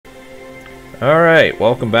Alright,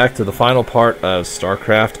 welcome back to the final part of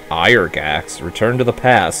Starcraft Aiurgax, Return to the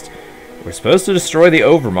Past. We're supposed to destroy the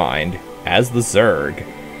Overmind as the Zerg.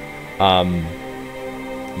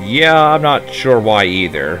 Yeah, I'm not sure why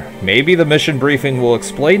either. Maybe the mission briefing will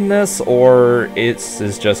explain this, or it's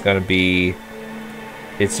just gonna be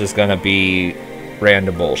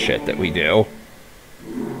random bullshit that we do.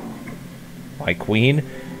 My queen,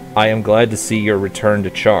 I am glad to see your return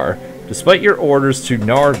to Char. Despite your orders to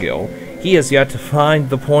Nargil, he has yet to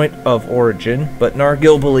find the point of origin, but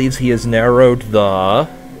Nargil believes he has narrowed the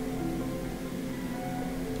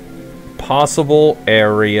possible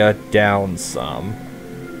area down some.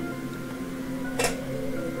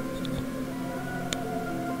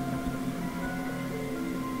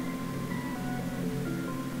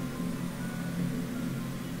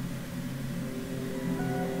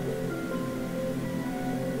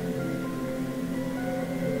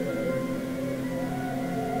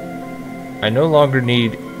 I no longer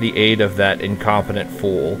need the aid of that incompetent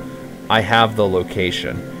fool. I have the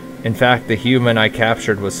location. In fact, the human I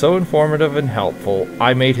captured was so informative and helpful,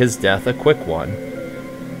 I made his death a quick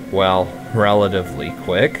one. Well, relatively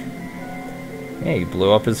quick. Yeah, he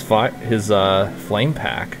blew up his flame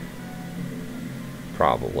pack.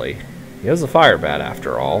 Probably. He has a fire bat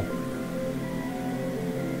after all.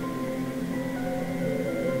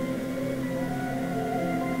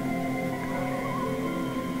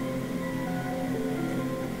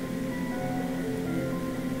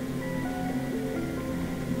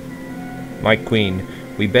 My queen,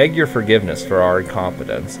 we beg your forgiveness for our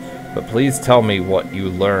incompetence, but please tell me what you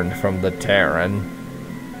learned from the Terran.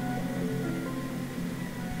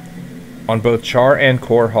 On both Char and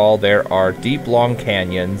Core Hall, there are deep, long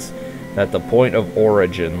canyons that the point of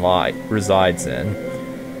origin resides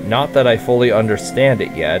in. Not that I fully understand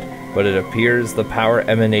it yet, but it appears the power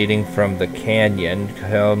emanating from the canyon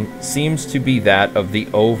seems to be that of the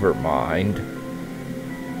Overmind.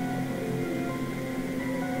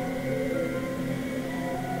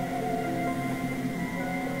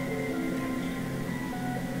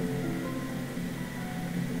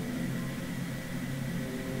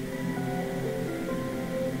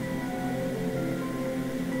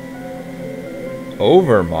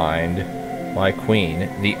 Overmind? My queen,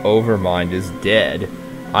 the Overmind is dead.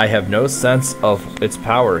 I have no sense of its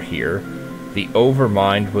power here. The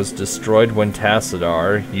Overmind was destroyed when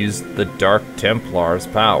Tassadar used the Dark Templar's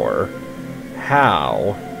power.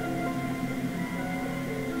 How?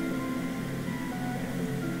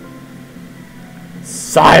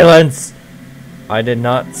 Silence! I did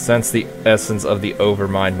not sense the essence of the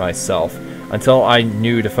Overmind myself, until I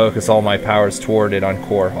knew to focus all my powers toward it on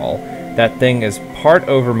Core Hall. That thing is part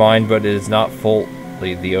Overmind, but it is not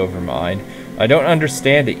fully the Overmind. I don't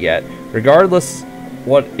understand it yet. Regardless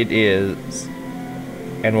what it is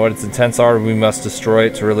and what its intents are, we must destroy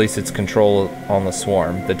it to release its control on the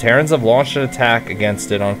swarm. The Terrans have launched an attack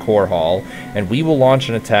against it on Core Hall, and we will launch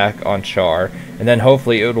an attack on Char, and then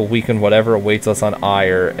hopefully it will weaken whatever awaits us on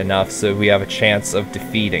Aiur enough so we have a chance of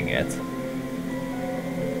defeating it.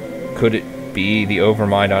 Could it be the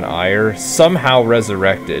Overmind on Aiur, somehow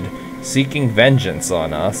resurrected, seeking vengeance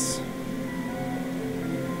on us?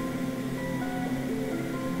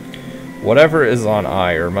 Whatever is on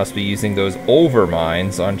Aiur must be using those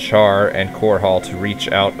Overminds on Char and Core Hall to reach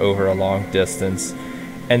out over a long distance,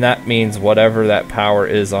 and that means whatever that power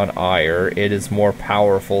is on Aiur, it is more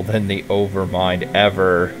powerful than the Overmind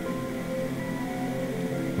ever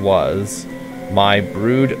was. My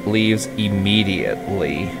brood leaves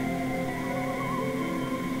immediately.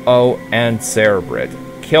 Oh, and Cerebrit.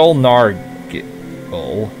 Kill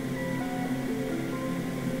Nargil.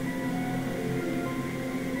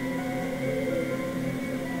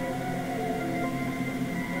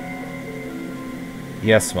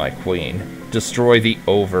 Yes, my queen. Destroy the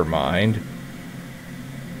Overmind.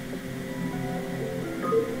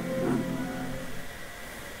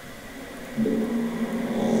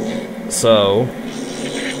 So,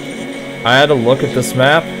 I had a look at this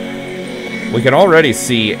map. We can already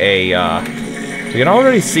see an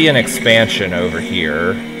expansion over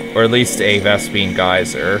here, or at least a Vespene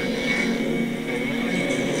geyser.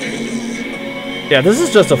 Yeah, this is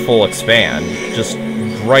just a full expand, just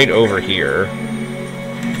right over here.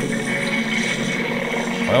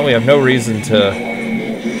 Well, we have no reason to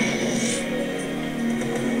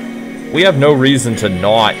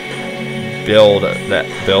not build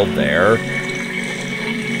there.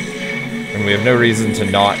 And we have no reason to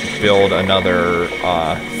not build another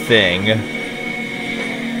thing.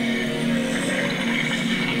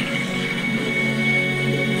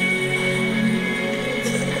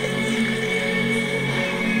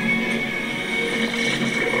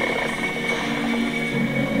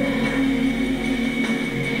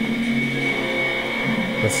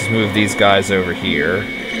 Let's just move these guys over here.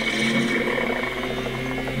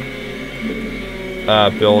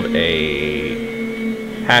 Build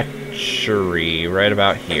a hatchery right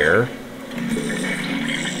about here.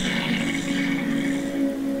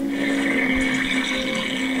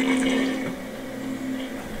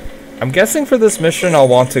 I'm guessing for this mission I'll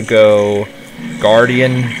want to go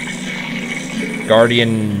Guardian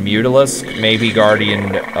Mutalisk, maybe Guardian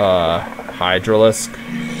Hydralisk.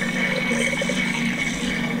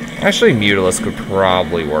 Actually, Mutalisk would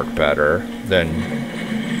probably work better than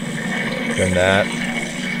that,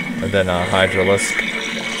 than Hydralisk.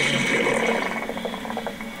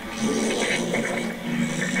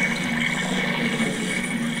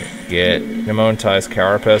 Get Pneumatized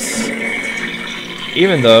Carapace.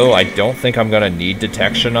 Even though I don't think I'm gonna need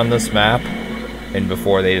detection on this map, and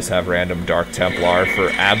before they just have random Dark Templar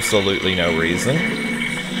for absolutely no reason,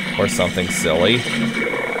 or something silly.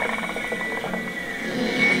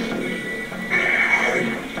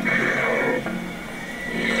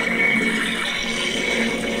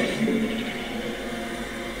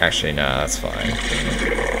 Actually, no, that's fine.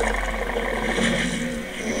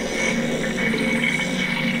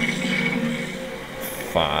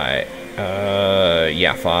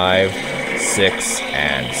 Yeah, 5, 6,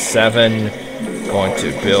 and 7. Going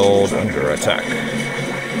to build under attack.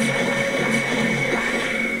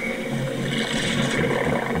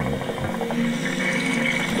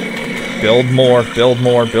 Build more, build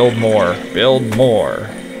more, build more, build more.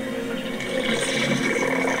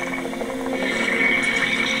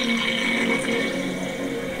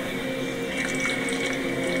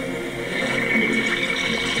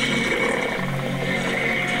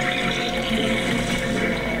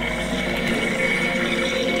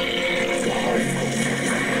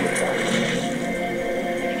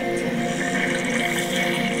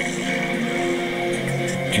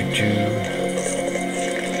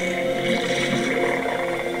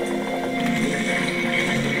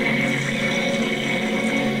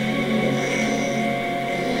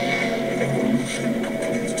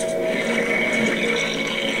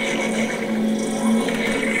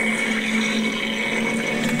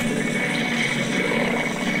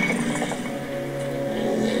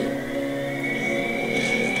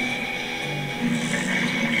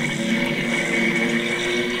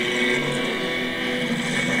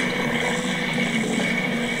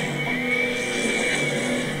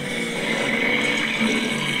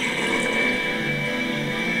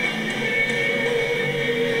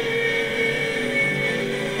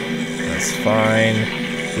 Fine.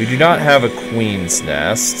 We do not have a queen's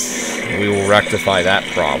nest. We will rectify that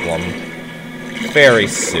problem very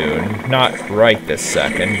soon. Not right this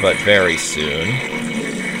second, but very soon.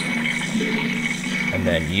 And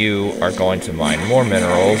then you are going to mine more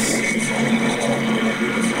minerals.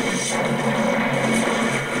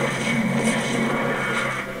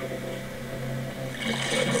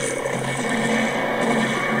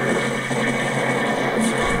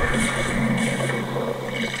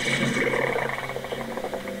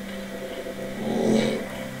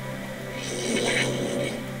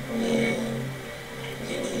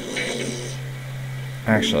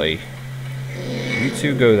 Actually, you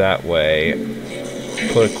two go that way.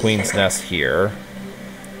 Put a queen's nest here.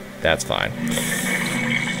 That's fine.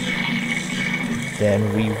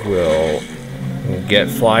 Then we'll get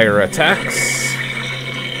flyer attacks.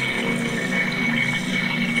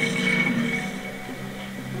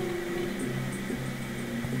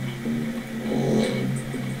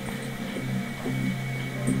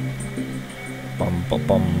 Bum bum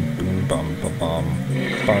bum boom bum bum bum.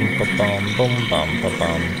 Bum bum bum boom bum bum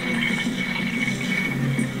bum.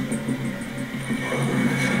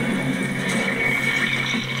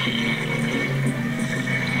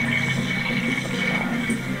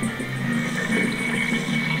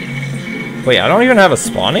 Wait, I don't even have a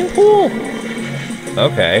spawning pool?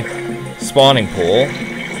 Okay. Spawning pool.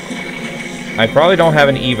 I probably don't have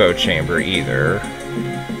an Evo chamber either.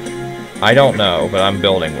 I don't know, but I'm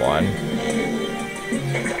building one.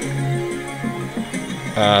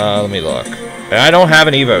 Let me look. I don't have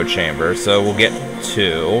an Evo chamber, so we'll get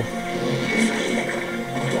 2.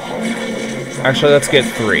 Actually, let's get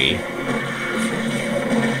 3.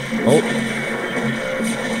 Oh.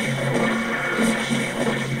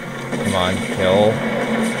 Come on, kill.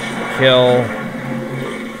 Kill.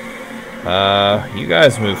 You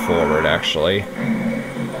guys move forward, actually.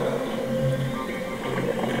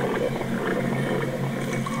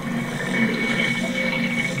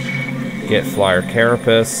 Get flyer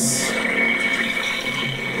carapace.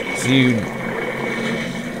 So you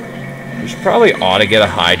should probably ought to get a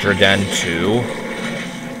Hydra Den too.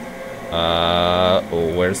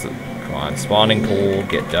 Oh, where's the? Come Come on, spawning pool,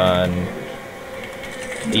 get done.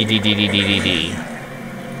 D.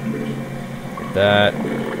 That,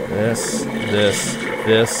 this.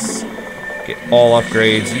 Get all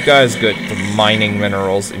upgrades. You guys get the mining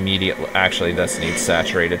minerals immediately. Actually, this needs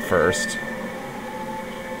saturated first.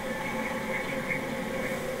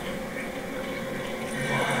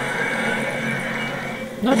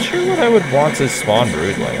 Not sure what I would want to spawn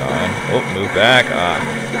broodling on. Oh, move back.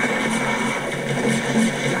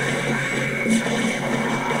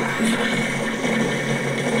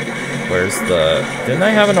 Where's the... Didn't I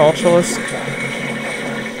have an Ultralisk?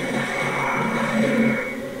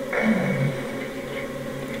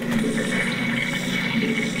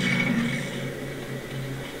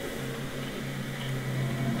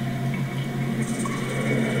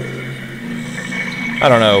 I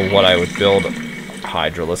don't know what I would build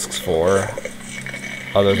Hydralisks for,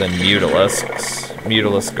 other than Mutalisks.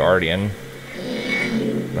 Mutalisk Guardian.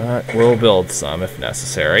 But we'll build some if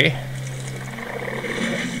necessary.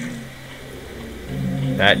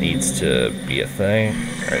 That needs to be a thing.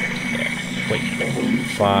 Right, yeah. Wait.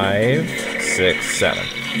 5, 6, 7.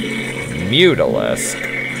 Mutalisk.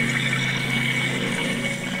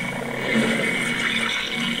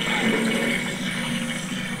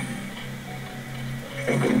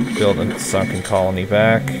 Building sunken colony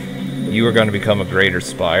back. You are going to become a greater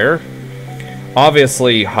spire.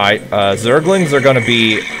 Obviously, Zerglings are going to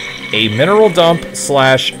be a mineral dump /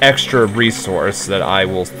 extra resource that I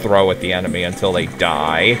will throw at the enemy until they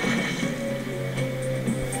die.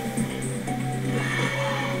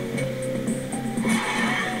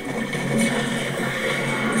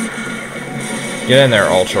 Get in there,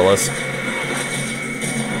 Ultralisk.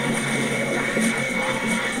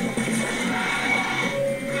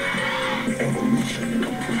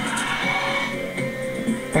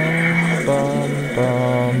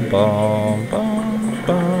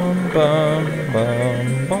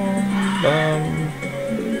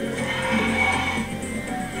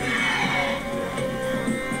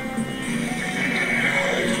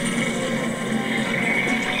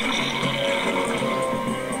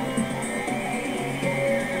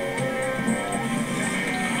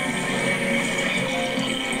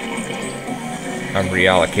 I'm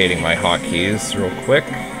reallocating my hotkeys real quick.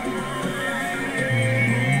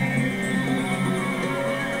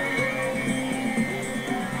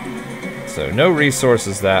 So no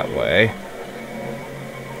resources that way.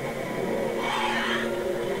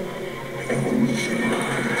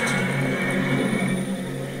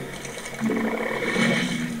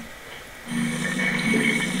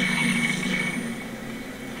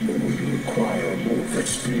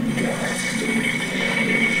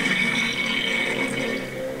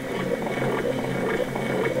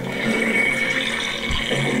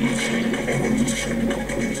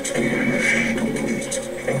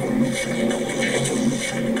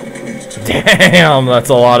 Damn, that's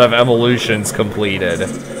a lot of evolutions completed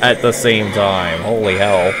at the same time. Holy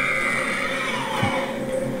hell.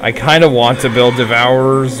 I kind of want to build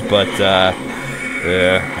Devourers, but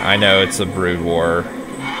I know it's a Brood War.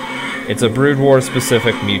 It's a Brood War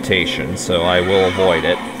specific mutation, so I will avoid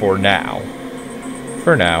it for now.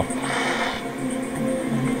 For now.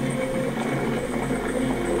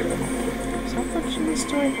 So how much is this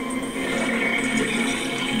doing?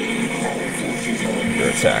 Under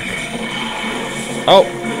attack. Oh,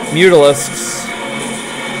 Mutalisks.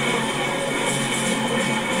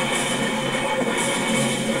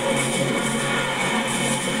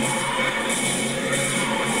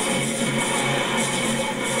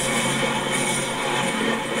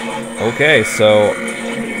 Okay, so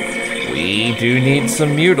we do need some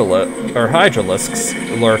Hydralisks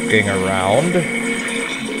lurking around.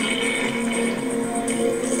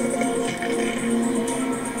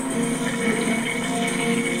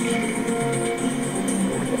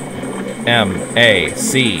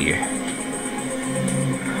 M-A-C.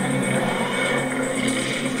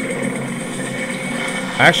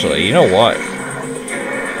 Actually, you know what?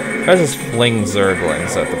 I just fling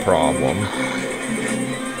Zerglings at the problem.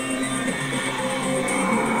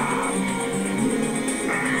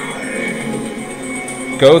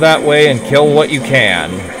 Go that way and kill what you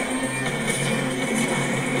can.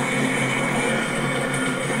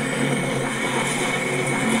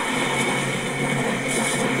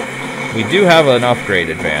 We do have an upgrade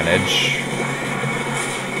advantage.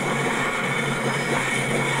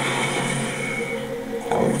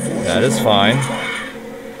 That is fine.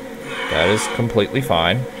 That is completely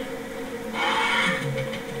fine.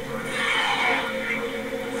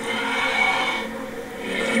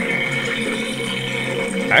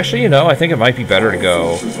 Actually, you know, I think it might be better to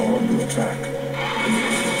go.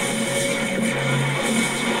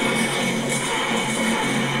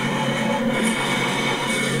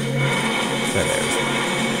 There it is.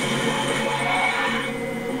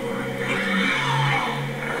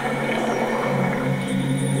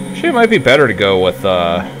 Actually, it might be better to go with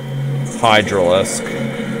Hydralisk,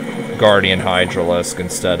 Guardian Hydralisk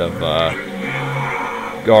instead of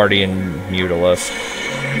Guardian Mutalisk.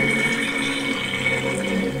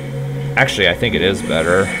 Actually, I think it is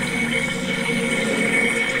better.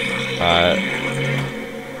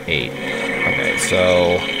 8. Okay,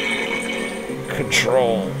 so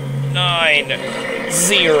control 9,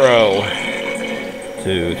 0,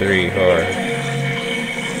 2, 3, 4.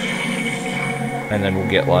 And then we'll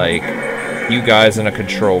get, like, you guys in a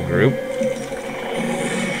control group.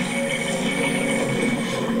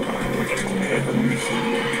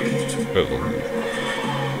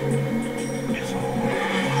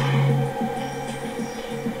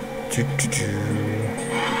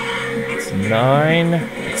 It's 9.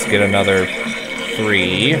 Let's get another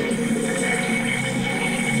 3.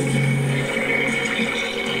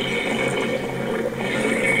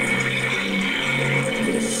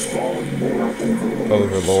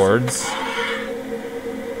 Overlords.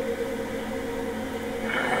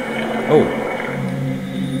 Oh.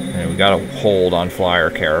 And we got a hold on Flyer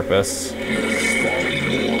Carapace.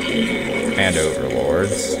 And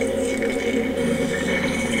Overlords.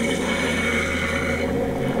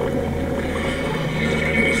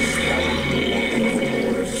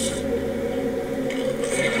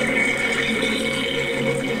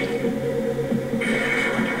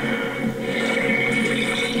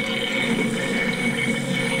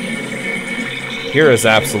 Here is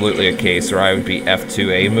absolutely a case where I would be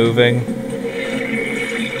F2A moving.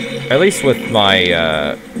 At least with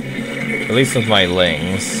my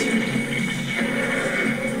lings.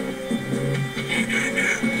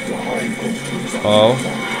 Oh.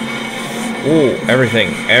 Ooh, everything.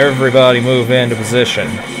 Everybody move into position.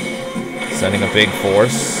 Sending a big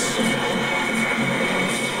force.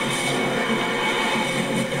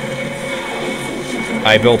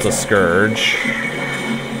 I built a Scourge.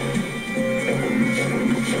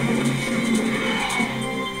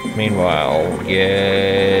 Meanwhile,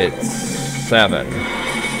 get 7.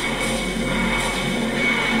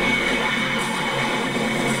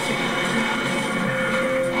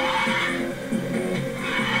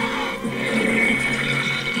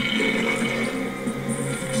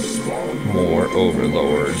 More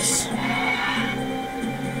Overlords.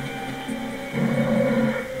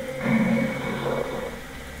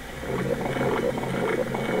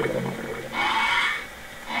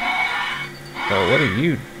 Oh, what are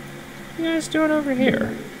you guys doing over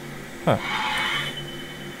here? Huh.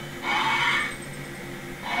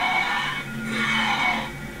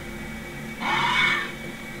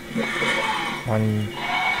 One,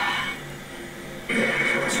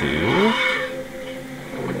 2.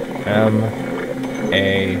 M,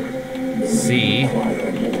 A, C.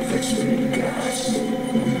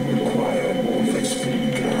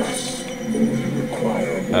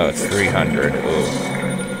 Oh, it's 300. Ooh.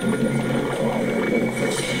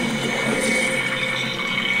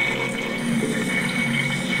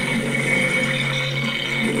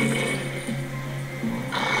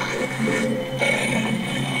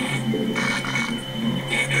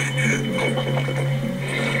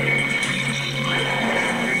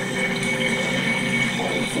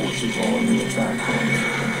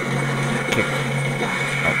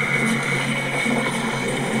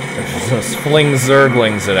 Just fling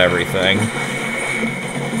Zerglings at everything.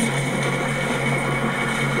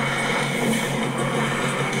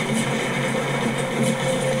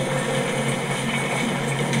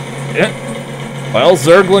 Yeah. Well,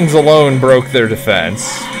 Zerglings alone broke their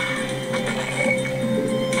defense.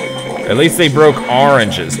 At least they broke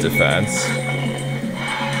Orange's defense.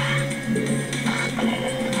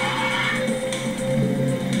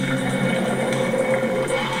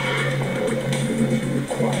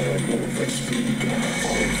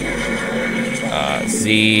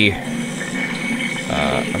 Z. Okay,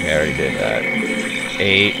 I already did that.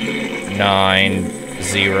 8, 9,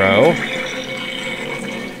 0.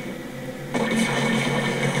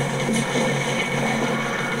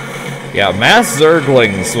 Yeah, mass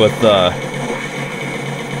Zerglings with the...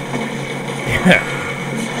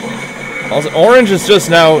 Also, Orange has just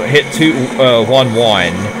now hit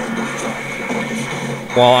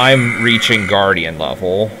 1-1. While I'm reaching Guardian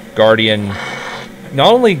level. Guardian...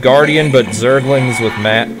 Not only Guardian, but Zerglings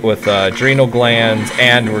with adrenal glands,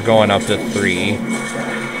 and we're going up to 3.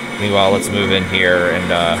 Meanwhile, let's move in here,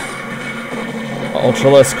 and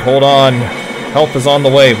Ultralisk, hold on. Help is on the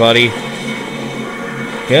way, buddy.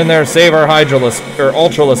 Get in there, save our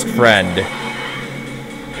Ultralisk friend.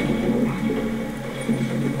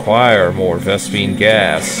 Acquire more Vespine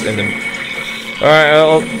gas in the Alright,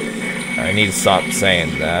 well, I need to stop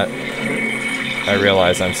saying that. I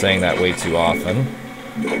realize I'm saying that way too often.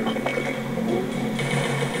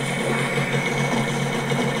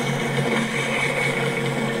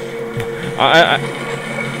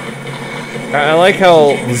 I like how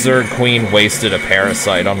the Zerg Queen wasted a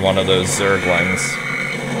parasite on one of those Zerglings.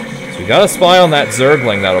 So we got a spy on that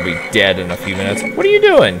Zergling that'll be dead in a few minutes. What are you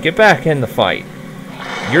doing? Get back in the fight.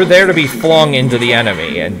 You're there to be flung into the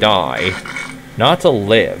enemy and die, not to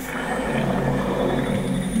live.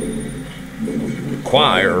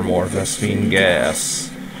 Require more Vespene gas.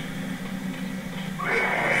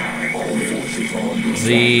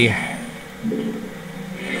 Z.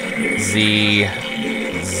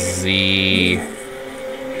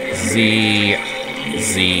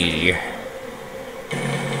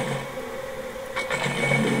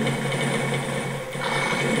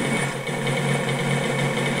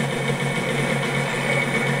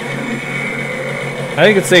 I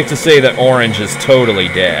think it's safe to say that Orange is totally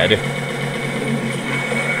dead.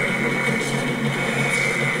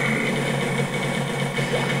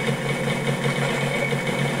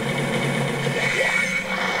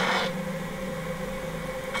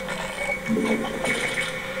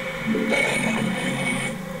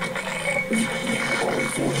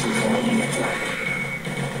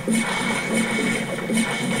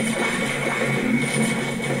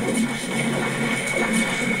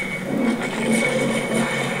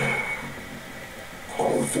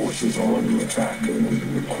 Forces are under attack and we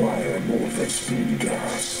require more Vespene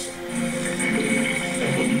gas.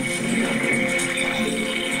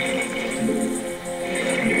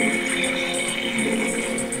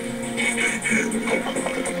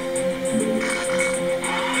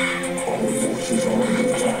 All forces are under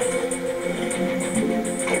attack.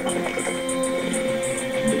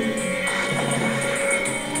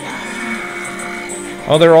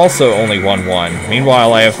 Oh, they're also only 1-1.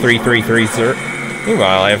 Meanwhile, I have 3-3-3, sir.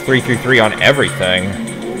 Meanwhile, I have 3-3-3 on everything.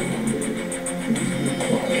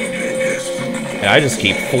 And I just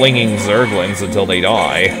keep flinging Zerglings until they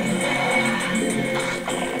die.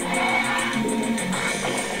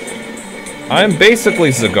 I'm basically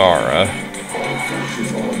Zagara.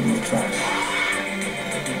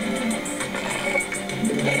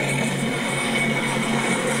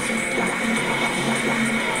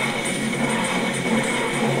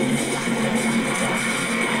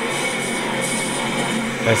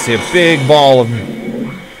 I see a big ball of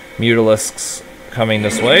Mutalisks coming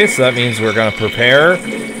this way, so that means we're going to prepare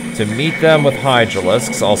to meet them with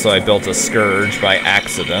Hydralisks. Also, I built a Scourge by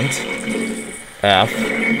accident. F.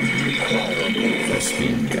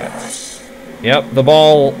 Yep, the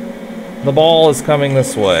ball is coming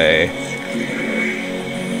this way.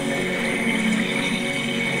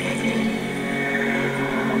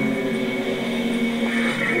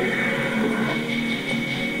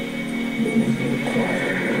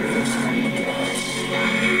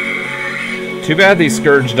 Too bad these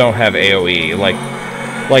Scourge don't have AoE,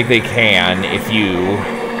 like they can if you...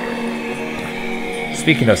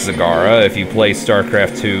 Speaking of Zagara, if you play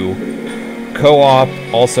Starcraft 2 co-op,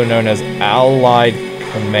 also known as Allied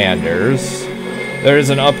Commanders, there is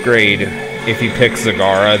an upgrade if you pick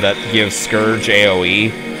Zagara that gives Scourge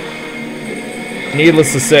AoE.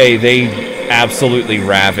 Needless to say, they absolutely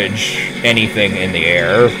ravage anything in the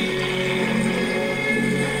air.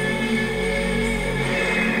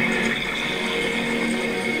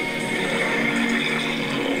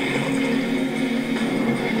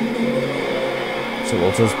 So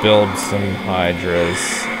we'll just build some Hydras.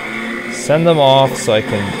 Send them off so I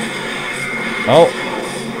can... Oh!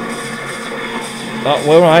 Oh,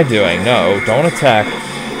 what am I doing? No, don't attack.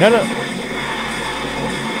 No, no!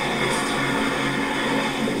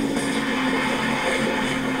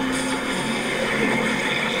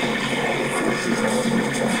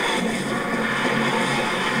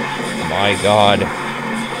 My god.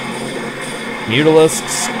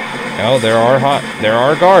 Mutalisks. Oh, there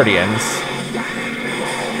are Guardians.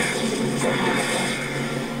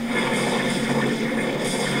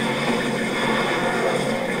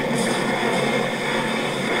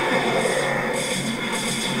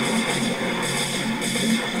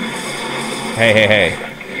 Hey, hey, hey.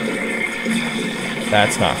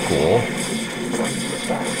 That's not cool.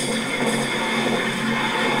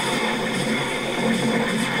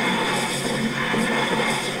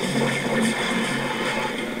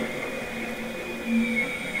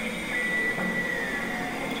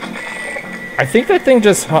 I think that thing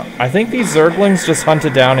just... I think these Zerglings just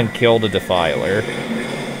hunted down and killed a Defiler.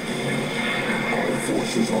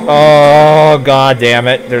 Oh, god damn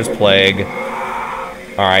it. There's Plague.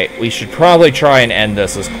 Alright, we should probably try and end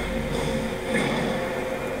this as...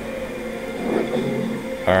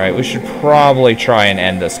 Alright, we should probably try and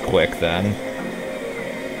end this quick then.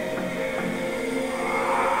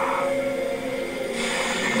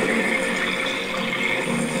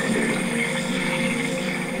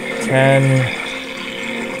 $10,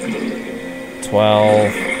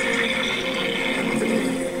 $12.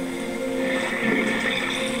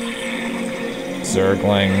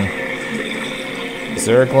 Zergling.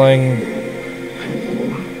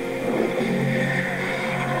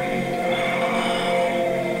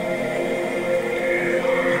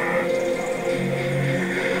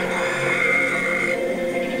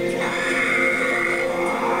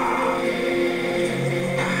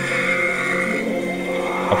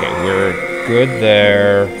 Okay, we're good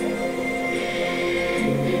there.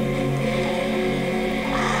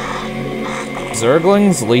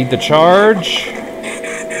 Zerglings lead the charge.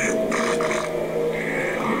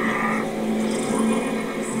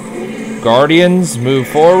 Guardians, move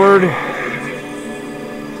forward.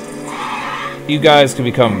 You guys can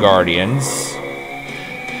become Guardians.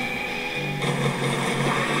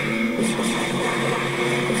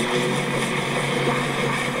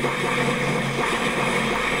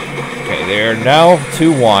 Okay, they're now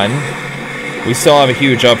 2-1. We still have a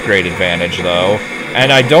huge upgrade advantage, though.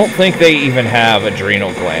 And I don't think they even have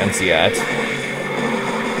adrenal glands yet.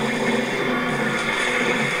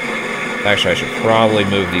 Actually, I should probably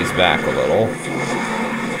move these back a little.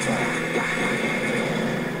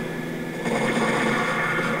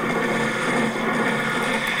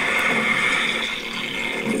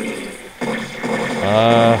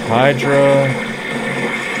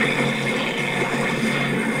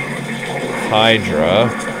 Hydra.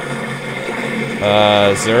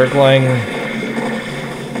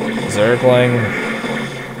 Zergling.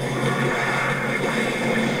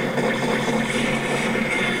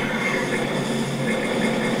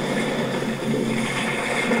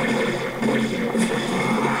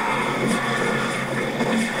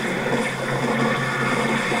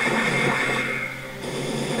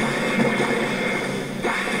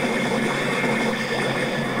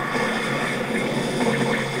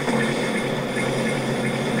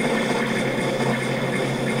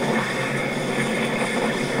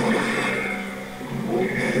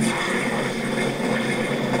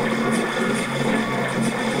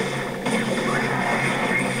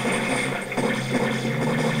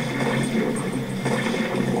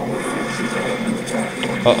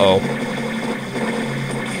 Uh-oh.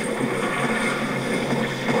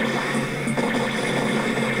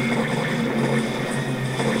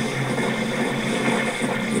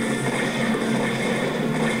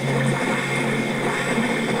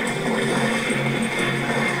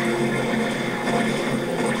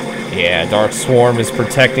 Yeah, Dark Swarm is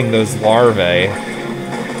protecting those larvae.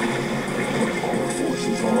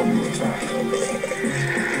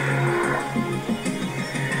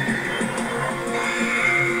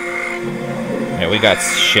 Yeah, we got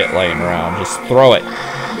shit laying around. Just throw it.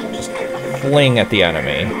 Just fling at the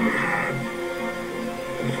enemy.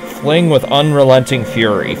 Fling with unrelenting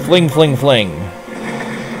fury. Fling, fling, fling.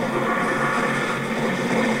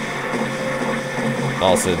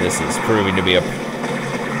 Also, this is proving to be a...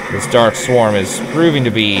 This Dark Swarm is proving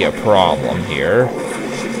to be a problem here.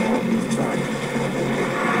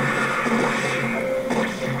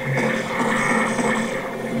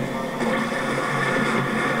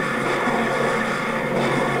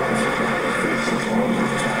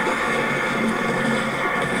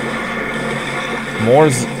 More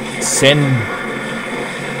send...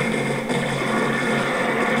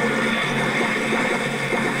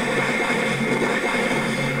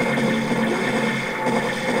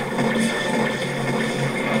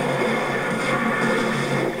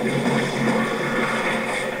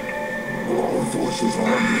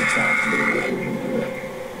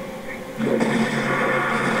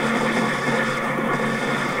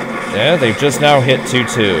 Yeah, they've just now hit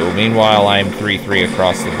 2-2. Meanwhile, I'm 3-3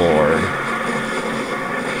 across the board.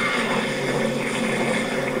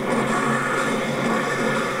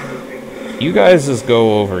 You guys just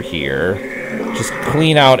go over here. Just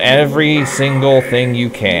clean out every single thing you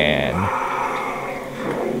can.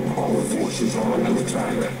 Our forces are under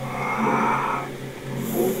attack.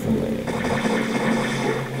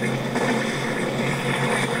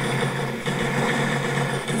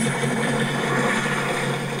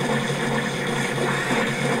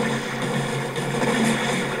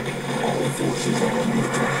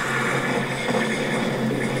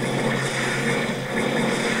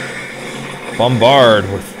 Bombard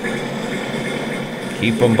with...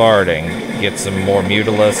 Keep bombarding. Get some more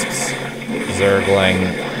Mutalisks.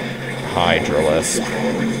 Zergling. Hydralisk.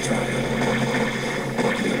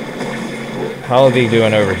 How are they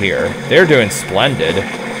doing over here? They're doing splendid.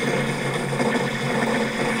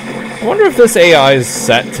 I wonder if this AI is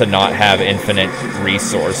set to not have infinite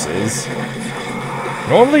resources.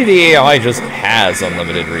 Normally the AI just has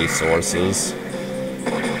unlimited resources.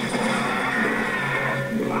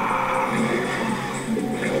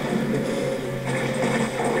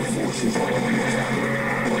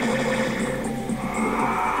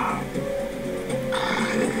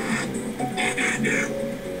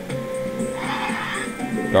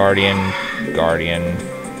 Guardian.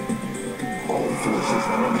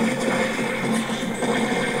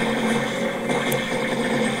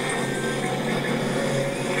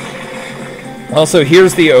 Also,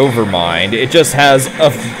 here's the Overmind. It just has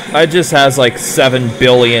like 7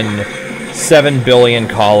 billion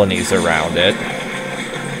colonies around it.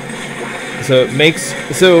 So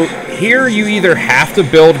here you either have to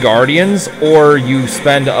build Guardians or you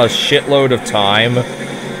spend a shitload of time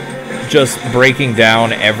just breaking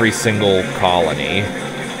down every single colony.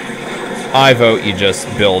 I vote you just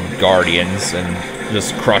build Guardians and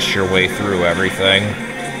just crush your way through everything.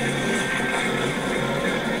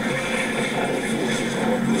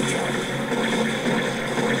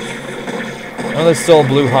 Oh, there's still a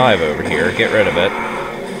blue hive over here. Get rid of it.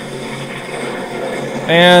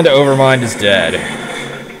 And Overmind is dead.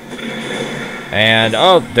 And,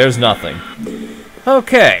 oh, there's nothing.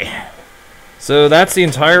 Okay. So that's the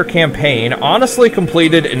entire campaign, honestly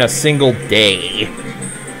completed in a single day.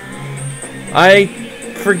 I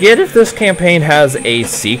forget if this campaign has a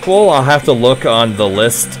sequel. I'll have to look on the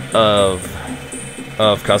list of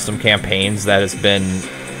custom campaigns that has been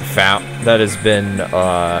found.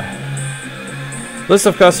 List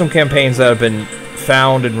of custom campaigns that have been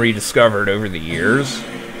found and rediscovered over the years.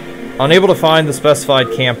 Unable to find the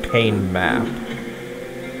specified campaign map.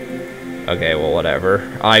 Okay, well, whatever.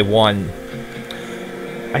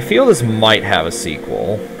 I feel this might have a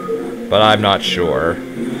sequel, but I'm not sure.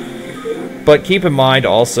 But keep in mind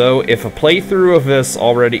also, if a playthrough of this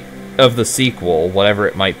of the sequel, whatever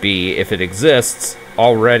it might be, if it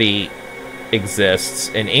already exists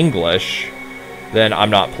in English, then I'm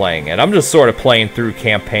not playing it. I'm just sort of playing through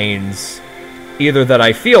campaigns, either that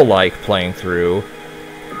I feel like playing through,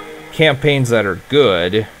 campaigns that are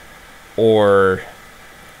good, or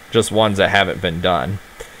just ones that haven't been done.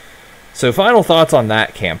 So final thoughts on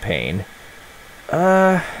that campaign.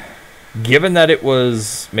 Given that it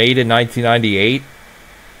was made in 1998,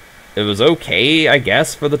 it was okay, I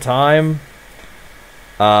guess, for the time.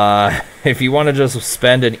 If you want to just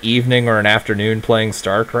spend an evening or an afternoon playing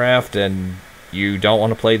Starcraft and you don't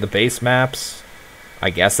want to play the base maps, I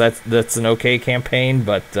guess that's an okay campaign,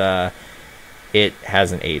 but it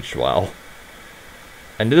hasn't aged well.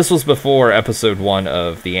 And this was before episode 1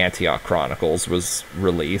 of the Antioch Chronicles was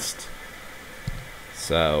released.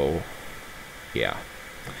 So, yeah.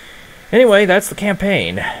 Anyway, that's the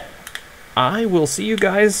campaign. I will see you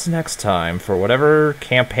guys next time for whatever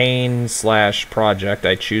campaign / project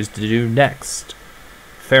I choose to do next.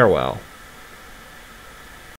 Farewell.